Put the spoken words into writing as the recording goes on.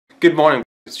Good morning,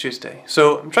 it's Tuesday.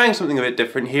 So I'm trying something a bit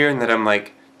different here in that I'm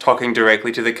like talking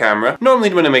directly to the camera.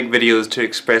 Normally when I make videos to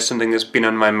express something that's been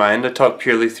on my mind, I talk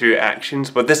purely through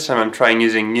actions, but this time I'm trying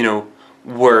using,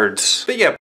 words. But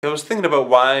yeah, I was thinking about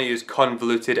why I use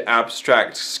convoluted,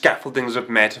 abstract scaffoldings of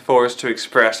metaphors to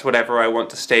express whatever I want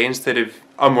to say instead of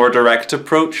a more direct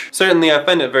approach. Certainly I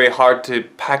find it very hard to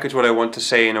package what I want to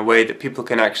say in a way that people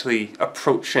can actually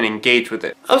approach and engage with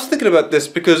it. I was thinking about this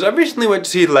because I recently went to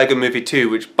see Lego Movie 2,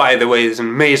 which by the way is an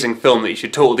amazing film that you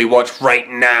should totally watch right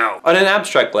now. On an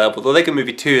abstract level, the Lego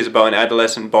Movie 2 is about an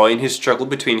adolescent boy and his struggle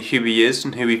between who he is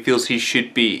and who he feels he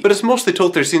should be. But it's mostly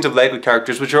told through scenes of Lego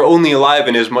characters which are only alive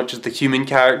in as much as the human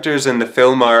characters in the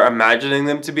film are imagining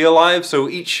them to be alive, so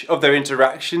each of their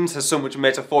interactions has so much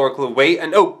metaphorical weight,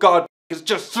 and oh god, it's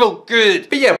just so good!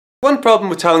 But yeah, one problem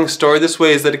with telling a story this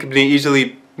way is that it can be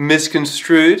easily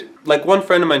misconstrued. Like, one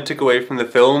friend of mine took away from the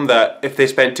film that if they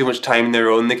spent too much time on their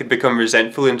own they could become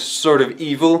resentful and sort of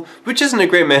evil, which isn't a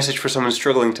great message for someone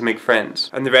struggling to make friends.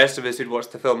 And the rest of us who'd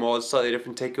watched the film all had slightly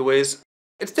different takeaways.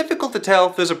 It's difficult to tell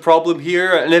if there's a problem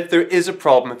here, and if there is a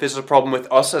problem, if there's a problem with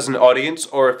us as an audience,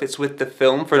 or if it's with the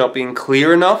film for not being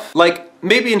clear enough. Like,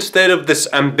 maybe instead of this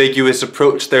ambiguous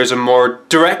approach, there's a more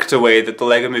direct way that the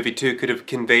Lego Movie 2 could have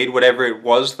conveyed whatever it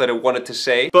was that it wanted to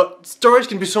say. But stories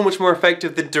can be so much more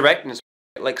effective than directness.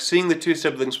 Like, seeing the two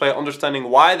siblings fight, understanding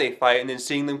why they fight, and then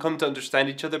seeing them come to understand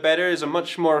each other better is a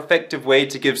much more effective way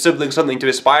to give siblings something to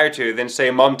aspire to than,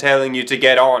 say, mom telling you to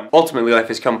get on. Ultimately,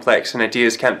 life is complex and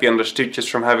ideas can't be understood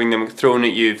just from having them thrown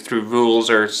at you through rules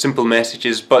or simple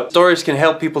messages, but stories can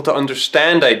help people to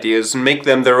understand ideas and make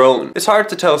them their own. It's hard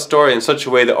to tell a story in such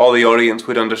a way that all the audience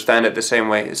would understand it the same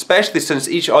way, especially since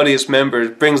each audience member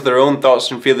brings their own thoughts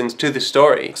and feelings to the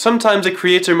story. Sometimes a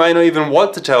creator might not even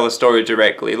want to tell a story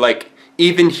directly, like,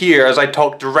 even here, as I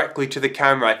talk directly to the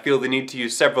camera, I feel the need to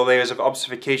use several layers of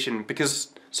obfuscation because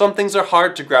some things are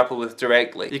hard to grapple with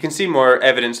directly. You can see more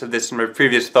evidence of this in my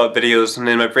previous thought videos and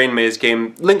in my Brain Maze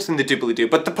game, links in the doobly-doo,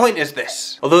 but the point is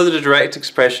this. Although the direct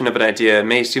expression of an idea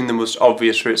may seem the most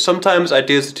obvious route, sometimes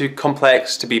ideas are too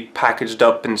complex to be packaged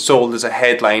up and sold as a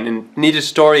headline and need a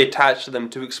story attached to them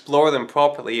to explore them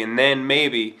properly, and then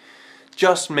maybe,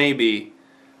 just maybe,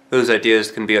 those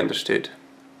ideas can be understood.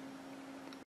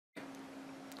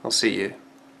 I'll see you